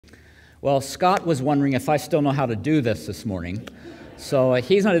Well, Scott was wondering if I still know how to do this morning. So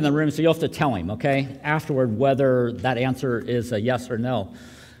he's not in the room, so you'll have to tell him, okay, afterward whether that answer is a yes or no.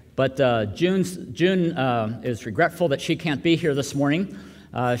 But June is regretful that she can't be here this morning.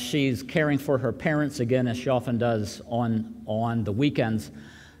 She's caring for her parents again, as she often does on the weekends.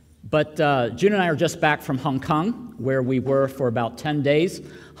 But June and I are just back from Hong Kong, where we were for about 10 days.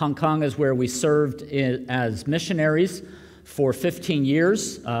 Hong Kong is where we served as missionaries for 15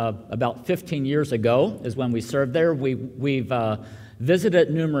 years. About 15 years ago is when we served there. We've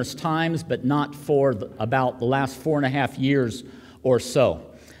visited numerous times, but not for about the last 4.5 years or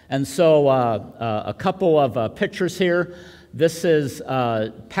so. And so a couple of pictures here. This is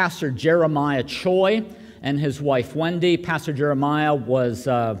Pastor Jeremiah Choi and his wife Wendy. Pastor Jeremiah was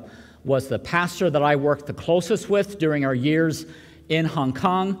the pastor that I worked the closest with during our years in Hong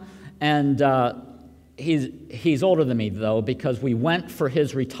Kong. And he's older than me, though, because we went for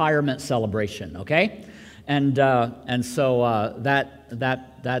his retirement celebration, okay? And so that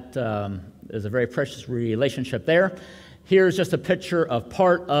is a very precious relationship there. Here's just a picture of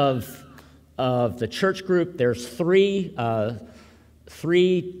part of the church group. There's three Mennonite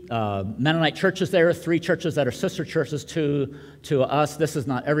churches there, 3 churches that are sister churches to us. This is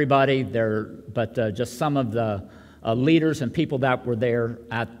not everybody there, but just some of the leaders and people that were there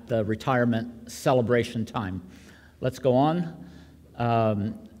at the retirement celebration time. Let's go on.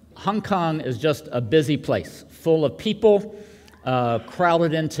 Hong Kong is just a busy place, full of people,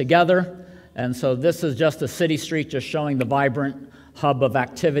 crowded in together. And so this is just a city street just showing the vibrant hub of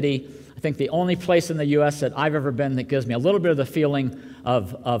activity. I think the only place in the U.S. that I've ever been that gives me a little bit of the feeling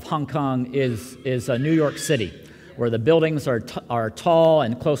of Hong Kong is New York City, where the buildings are tall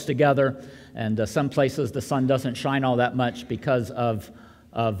and close together, and some places the sun doesn't shine all that much because of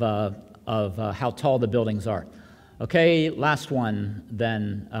how tall the buildings are. Okay, last one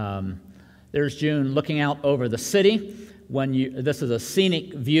then. There's June looking out over the city. This is a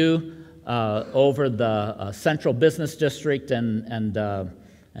scenic view over the central business district and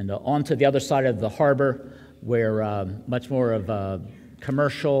onto the other side of the harbor, where much more of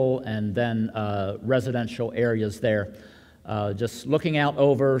commercial and then residential areas there. Just looking out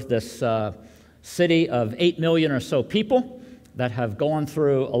over this city of 8 million or so people that have gone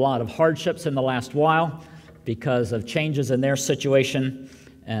through a lot of hardships in the last while because of changes in their situation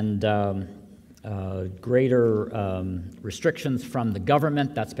and greater restrictions from the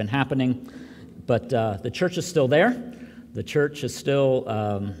government. That's been happening. But the church is still there. The church is still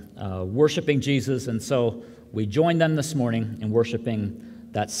worshiping Jesus, and so we join them this morning in worshiping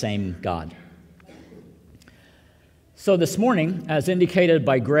that same God. So this morning, as indicated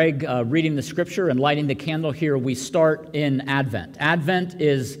by Greg reading the scripture and lighting the candle here, we start in Advent. Advent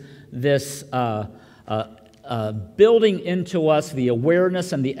is this building into us the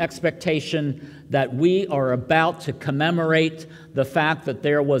awareness and the expectation that we are about to commemorate the fact that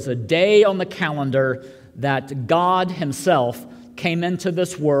there was a day on the calendar that God himself came into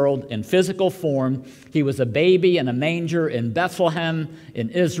this world in physical form. He was a baby in a manger in Bethlehem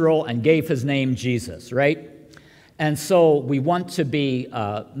in Israel and gave his name Jesus, right? And so we want to be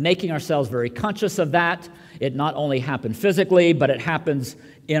making ourselves very conscious of that. It not only happened physically, but it happens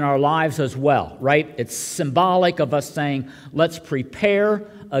in our lives as well, right? It's symbolic of us saying, let's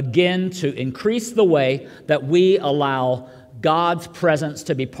prepare again to increase the way that we allow God's presence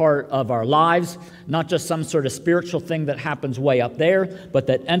to be part of our lives, not just some sort of spiritual thing that happens way up there, but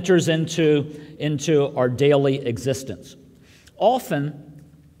that enters into our daily existence. Often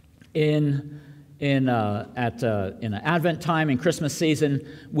in Advent time and Christmas season,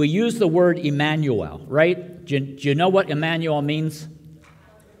 we use the word Emmanuel, right? Do you know what Emmanuel means?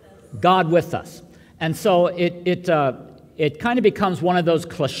 God with us. And so it kind of becomes one of those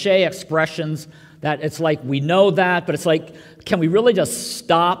cliche expressions that it's like we know that, but it's like, can we really just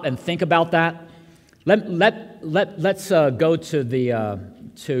stop and think about that? Let's go to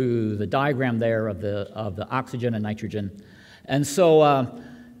the diagram there of the oxygen and nitrogen. And so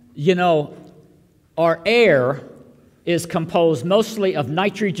our air is composed mostly of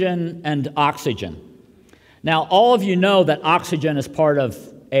nitrogen and oxygen. Now, all of you know that oxygen is part of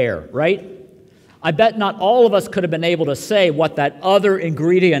air, right? I bet not all of us could have been able to say what that other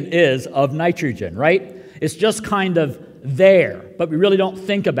ingredient is of nitrogen, right? It's just kind of there, but we really don't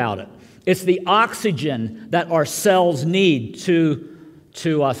think about it. It's the oxygen that our cells need to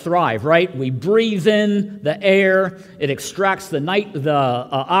thrive, right? We breathe in the air, it extracts the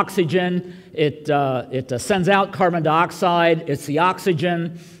oxygen, it sends out carbon dioxide. It's the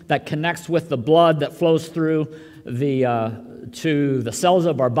oxygen that connects with the blood that flows through to the cells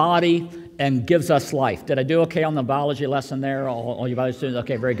of our body and gives us life. Did I do okay on the biology lesson there? All you biology students?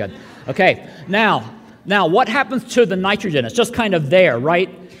 Okay, very good. Okay, now what happens to the nitrogen? It's just kind of there, right?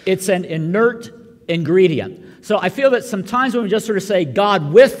 It's an inert ingredient. So I feel that sometimes when we just sort of say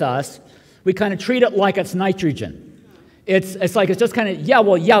God with us, we kind of treat it like it's nitrogen. It's like it's just kind of,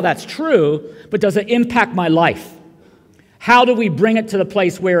 yeah, that's true, but does it impact my life? How do we bring it to the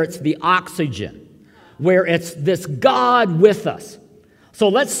place where it's the oxygen, where it's this God with us? So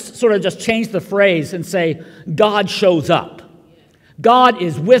let's sort of just change the phrase and say God shows up. God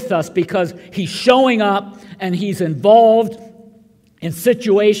is with us because he's showing up and he's involved in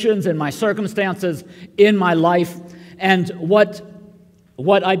situations, in my circumstances, in my life. And what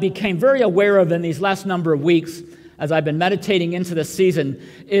I became very aware of in these last number of weeks as I've been meditating into this season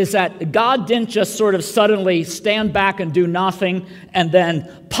is that God didn't just sort of suddenly stand back and do nothing and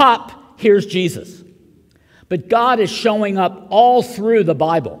then pop, here's Jesus. But God is showing up all through the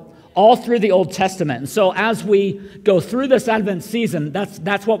Bible, all through the Old Testament. And so as we go through this Advent season,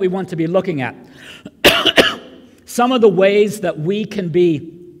 that's what we want to be looking at. Some of the ways that we can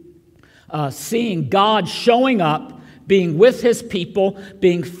be seeing God showing up, being with his people,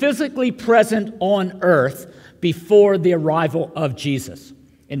 being physically present on earth before the arrival of Jesus.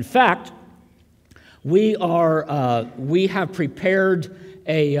 In fact, we have prepared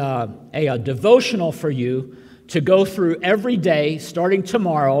a devotional for you to go through every day, starting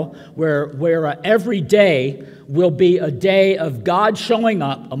tomorrow, where every day will be a day of God showing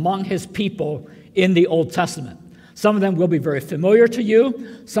up among his people in the Old Testament. Some of them will be very familiar to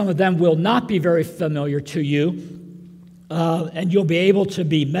you. Some of them will not be very familiar to you. And you'll be able to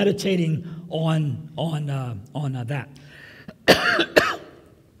be meditating on that.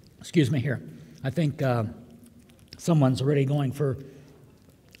 Excuse me here. I think someone's already going for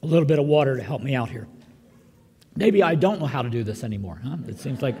a little bit of water to help me out here. Maybe I don't know how to do this anymore. Huh? It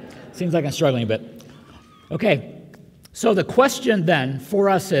seems like I'm struggling a bit. Okay, so the question then for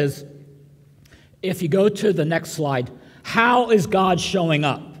us is, if you go to the next slide, how is God showing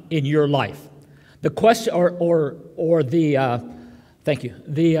up in your life? The question, thank you.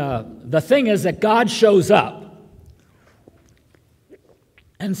 The thing is that God shows up.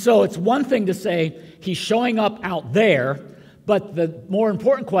 And so it's one thing to say he's showing up out there, but the more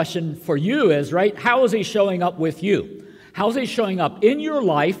important question for you is, right, how is he showing up with you? How is he showing up in your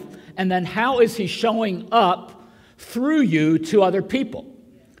life? And then how is he showing up through you to other people?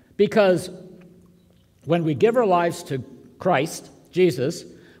 Because when we give our lives to Christ, Jesus,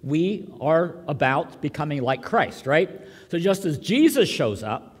 we are about becoming like Christ, right? So just as Jesus shows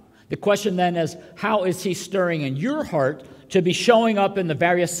up, the question then is, how is he stirring in your heart to be showing up in the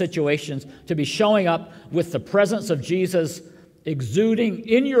various situations, to be showing up with the presence of Jesus exuding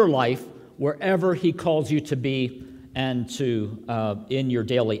in your life wherever he calls you to be and to in your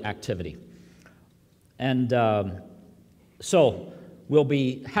daily activity. And so we'll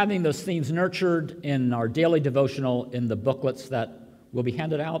be having those themes nurtured in our daily devotional in the booklets that will be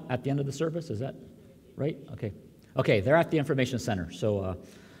handed out at the end of the service. Is that right? Okay, they're at the information center. So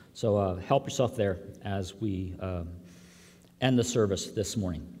help yourself there as we end the service this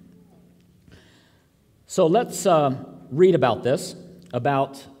morning. So let's read about this,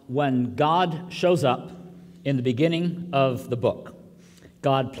 about when God shows up in the beginning of the book.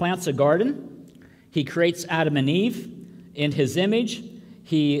 God plants a garden. He creates Adam and Eve in his image.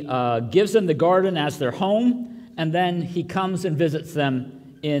 He gives them the garden as their home, and then he comes and visits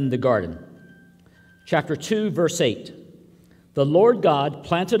them in the garden. Chapter 2, verse 8. The Lord God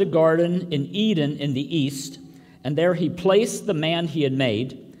planted a garden in Eden in the east, and there he placed the man he had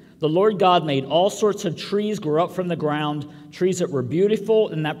made. The Lord God made all sorts of trees grow up from the ground, trees that were beautiful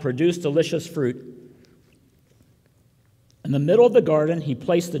and that produced delicious fruit. In the middle of the garden, he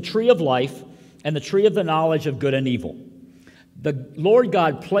placed the tree of life and the tree of the knowledge of good and evil. The Lord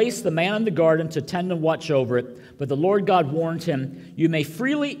God placed the man in the garden to tend and watch over it, but the Lord God warned him, "You may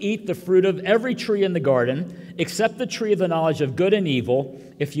freely eat the fruit of every tree in the garden, except the tree of the knowledge of good and evil.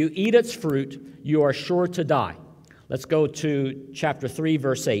 If you eat its fruit, you are sure to die." Let's go to chapter 3,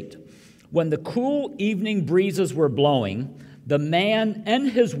 verse 8. When the cool evening breezes were blowing, the man and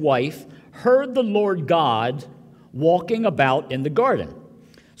his wife heard the Lord God walking about in the garden.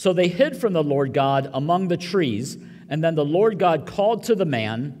 So they hid from the Lord God among the trees, and then the Lord God called to the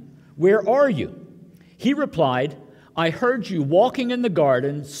man, "Where are you?" He replied, "I heard you walking in the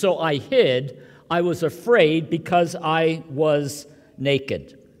garden, so I hid. I was afraid because I was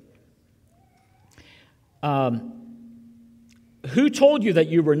naked." Who told you that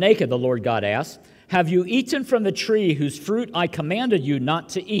you were naked? The Lord God asked. Have you eaten from the tree whose fruit I commanded you not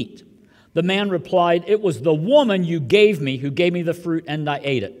to eat? The man replied, "It was the woman you gave me who gave me the fruit, and I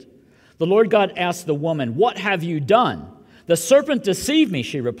ate it." The Lord God asked the woman, "What have you done?" "The serpent deceived me,"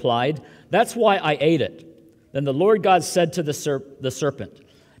 she replied. "That's why I ate it." Then the Lord God said to the serpent,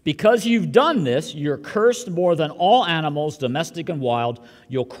 "Because you've done this, you're cursed more than all animals, domestic and wild.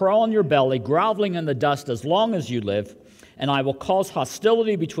 You'll crawl on your belly, groveling in the dust as long as you live. And I will cause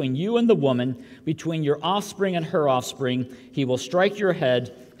hostility between you and the woman, between your offspring and her offspring. He will strike your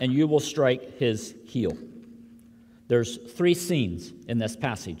head, and you will strike his heel." There's 3 scenes in this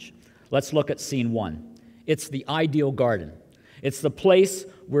passage. Let's look at scene 1. It's the ideal garden. It's the place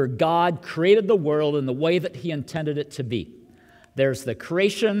where God created the world in the way that he intended it to be. There's the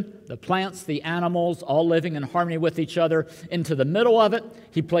creation, the plants, the animals, all living in harmony with each other. Into the middle of it,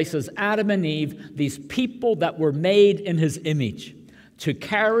 he places Adam and Eve, these people that were made in his image, to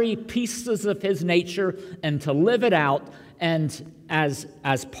carry pieces of his nature and to live it out, and as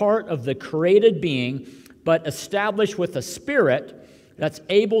part of the created being, but established with a spirit that's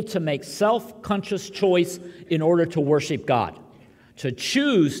able to make self-conscious choice in order to worship God, to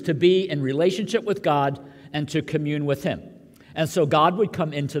choose to be in relationship with God and to commune with him. And so God would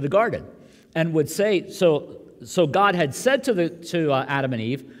come into the garden and would say, so God had said to Adam and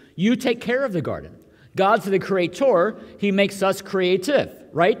Eve, "You take care of the garden." God's the creator. He makes us creative,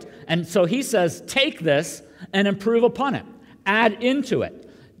 right? And so he says, take this and improve upon it. Add into it.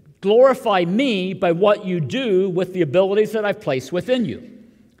 Glorify me by what you do with the abilities that I've placed within you.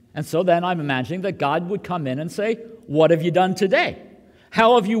 And so then I'm imagining that God would come in and say, "What have you done today?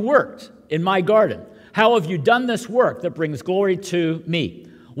 How have you worked in my garden? How have you done this work that brings glory to me?"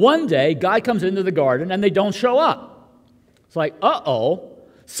 One day, God comes into the garden and they don't show up. It's like, uh-oh,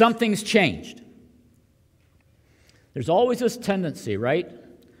 something's changed. There's always this tendency, right?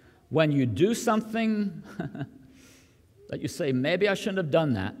 When you do something that you say, maybe I shouldn't have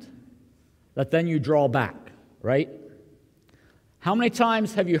done that then you draw back, right? How many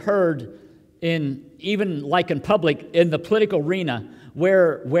times have you heard even like in public, in the political arena,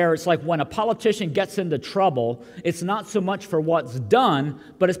 where it's like when a politician gets into trouble, it's not so much for what's done,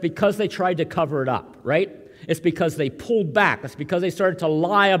 but it's because they tried to cover it up, right? It's because they pulled back. It's because they started to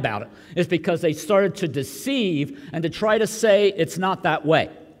lie about it. It's because they started to deceive and to try to say it's not that way.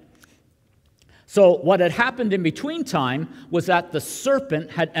 So what had happened in between time was that the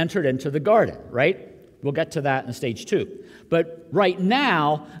serpent had entered into the garden, right? We'll get to that in stage 2. But right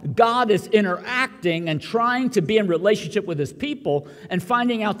now, God is interacting and trying to be in relationship with his people and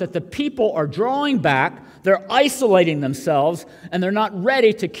finding out that the people are drawing back, they're isolating themselves, and they're not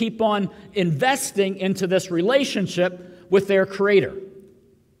ready to keep on investing into this relationship with their Creator.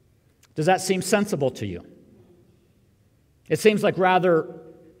 Does that seem sensible to you? It seems like rather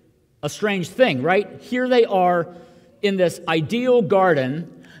a strange thing, right? Here they are in this ideal garden.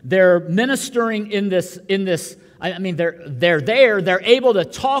 They're ministering in this. I mean, they're there. They're able to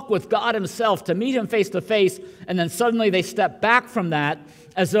talk with God himself, to meet him face to face, and then suddenly they step back from that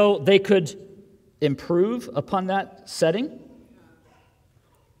as though they could improve upon that setting.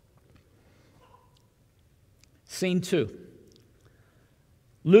 Scene 2.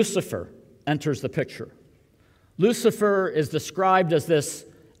 Lucifer enters the picture. Lucifer is described as this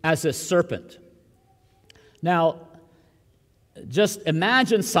serpent. Now, just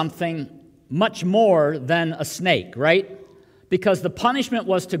imagine something much more than a snake, right? Because the punishment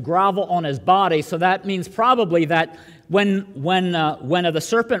was to grovel on his body, so that means probably that when the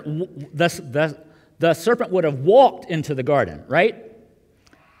serpent would have walked into the garden, right?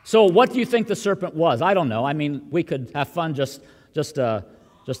 So what do you think the serpent was? I don't know. I mean, we could have fun just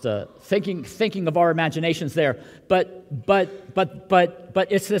thinking of our imaginations there. But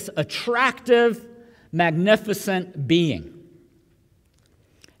it's this attractive, magnificent being.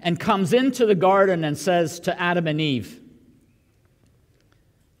 And comes into the garden and says to Adam and Eve,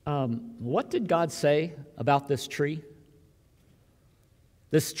 what did God say about this tree?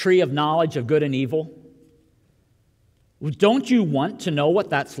 This tree of knowledge of good and evil? Don't you want to know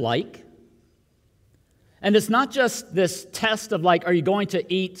what that's like? And it's not just this test of like, are you going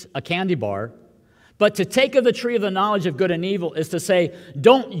to eat a candy bar? But to take of the tree of the knowledge of good and evil is to say,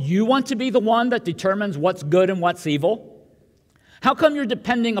 don't you want to be the one that determines what's good and what's evil? How come you're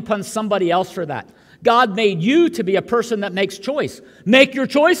depending upon somebody else for that? God made you to be a person that makes choice. Make your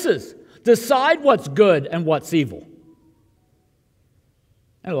choices. Decide what's good and what's evil.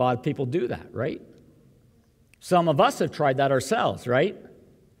 And a lot of people do that, right? Some of us have tried that ourselves, right?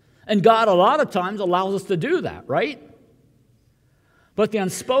 And God a lot of times allows us to do that, right? But the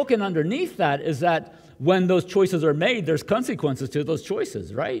unspoken underneath that is that when those choices are made, there's consequences to those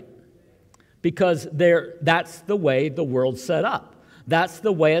choices, right? Because that's the way the world's set up. That's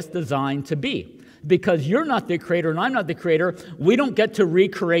the way it's designed to be. because you're not the creator and I'm not the creator, we don't get to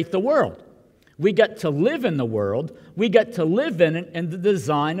recreate the world. We get to live in the world. We get to live in it in the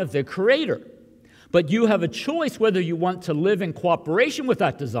design of the creator. But you have a choice whether you want to live in cooperation with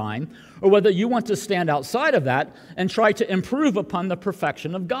that design or whether you want to stand outside of that and try to improve upon the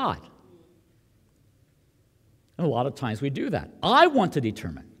perfection of God. And a lot of times we do that. I want to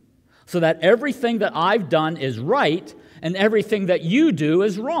determine so that everything that I've done is right and everything that you do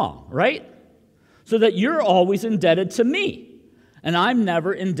is wrong, right? So that you're always indebted to me and I'm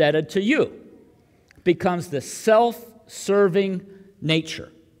never indebted to you. It becomes the self-serving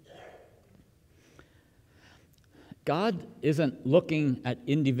nature. God isn't looking at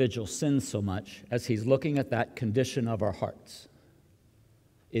individual sins so much as he's looking at that condition of our hearts.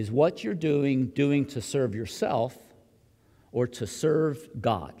 Is what you're doing to serve yourself or to serve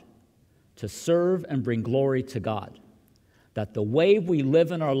God? To serve and bring glory to God. That the way we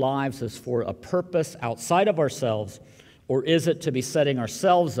live in our lives is for a purpose outside of ourselves, or is it to be setting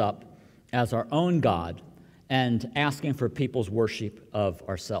ourselves up as our own God and asking for people's worship of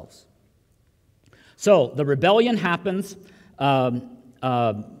ourselves? So the rebellion happens.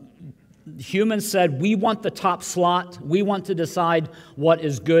 Humans said, we want the top slot. We want to decide what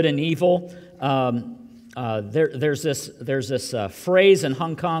is good and evil. There's this phrase in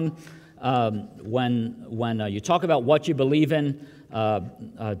Hong Kong when you talk about what you believe in.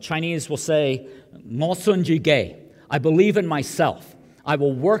 Chinese will say, 我信自己. I believe in myself. I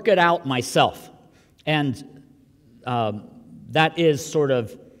will work it out myself. And that is sort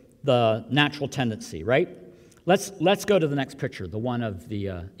of the natural tendency, right? Let's go to the next picture, the one of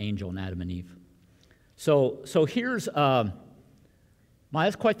the angel and Adam and Eve. So here's,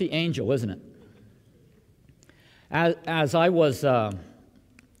 that's quite the angel, isn't it? As I was,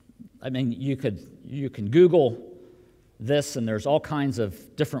 you can Google this, and there's all kinds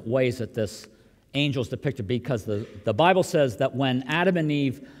of different ways that this angel's depicted, because the Bible says that when Adam and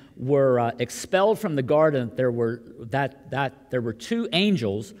Eve were expelled from the garden, there were two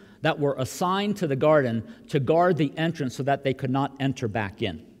angels that were assigned to the garden to guard the entrance so that they could not enter back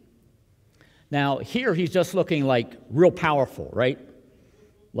in. Now, here he's just looking like real powerful, right?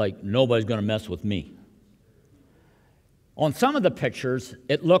 Like, nobody's going to mess with me. On some of the pictures,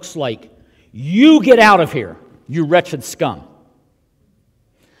 it looks like, you get out of here, you wretched scum.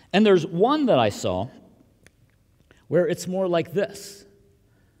 And there's one that I saw where it's more like this,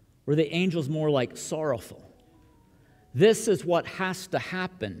 where the angel's more like sorrowful. This is what has to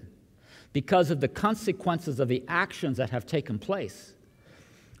happen because of the consequences of the actions that have taken place.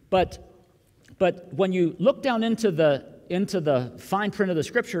 But when you look down into the fine print of the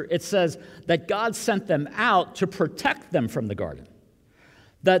Scripture, it says that God sent them out to protect them from the garden.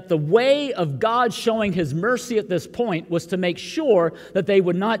 That the way of God showing his mercy at this point was to make sure that they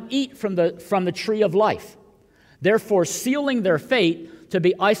would not eat from the tree of life, therefore sealing their fate to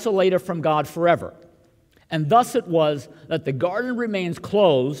be isolated from God forever. And thus it was that the garden remains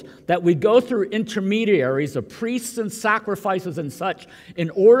closed, that we go through intermediaries of priests and sacrifices and such in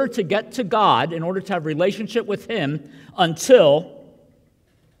order to get to God, in order to have relationship with him, until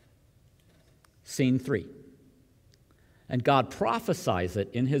scene 3. And God prophesies it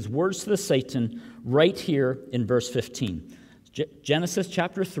in his words to Satan right here in verse 15. Genesis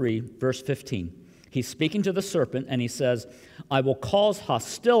chapter 3, verse 15. He's speaking to the serpent, and he says, I will cause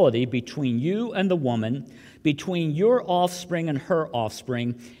hostility between you and the woman, between your offspring and her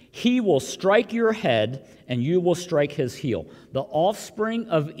offspring. He will strike your head, and you will strike his heel. The offspring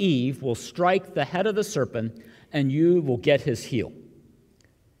of Eve will strike the head of the serpent, and you will get his heel.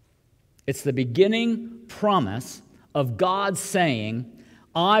 It's the beginning promise of God saying,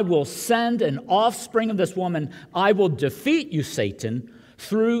 I will send an offspring of this woman. I will defeat you, Satan,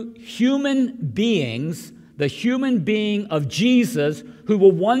 through human beings, the human being of Jesus, who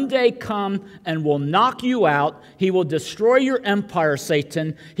will one day come and will knock you out. He will destroy your empire,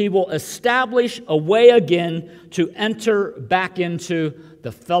 Satan. He will establish a way again to enter back into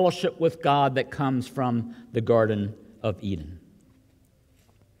the fellowship with God that comes from the Garden of Eden.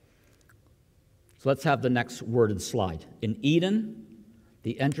 So let's have the next worded slide. In Eden,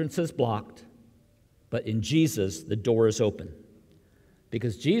 the entrance is blocked, but in Jesus, the door is open.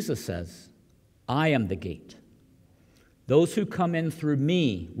 Because Jesus says, I am the gate. Those who come in through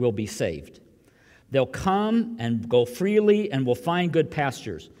me will be saved. They'll come and go freely and will find good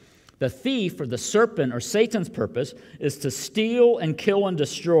pastures. The thief, or the serpent, or Satan's purpose is to steal and kill and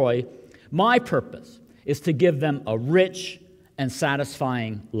destroy. My purpose is to give them a rich and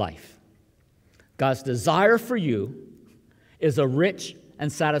satisfying life. God's desire for you is a rich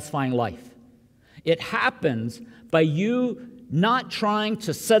and satisfying life. It happens by you not trying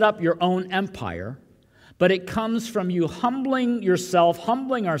to set up your own empire, but it comes from you humbling yourself,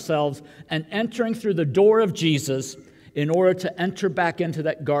 humbling ourselves, and entering through the door of Jesus in order to enter back into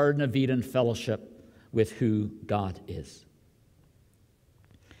that Garden of Eden fellowship with who God is.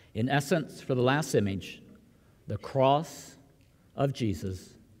 In essence, for the last image, the cross of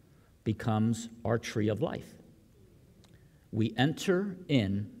Jesus becomes our tree of life. We enter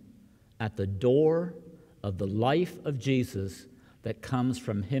in at the door of the life of Jesus that comes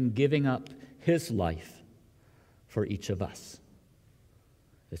from him giving up his life for each of us.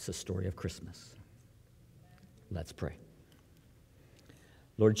 It's the story of Christmas. Let's pray.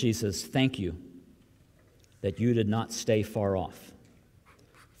 Lord Jesus, thank you that you did not stay far off.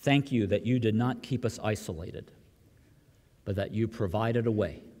 Thank you that you did not keep us isolated, but that you provided a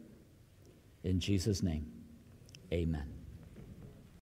way. In Jesus' name, amen.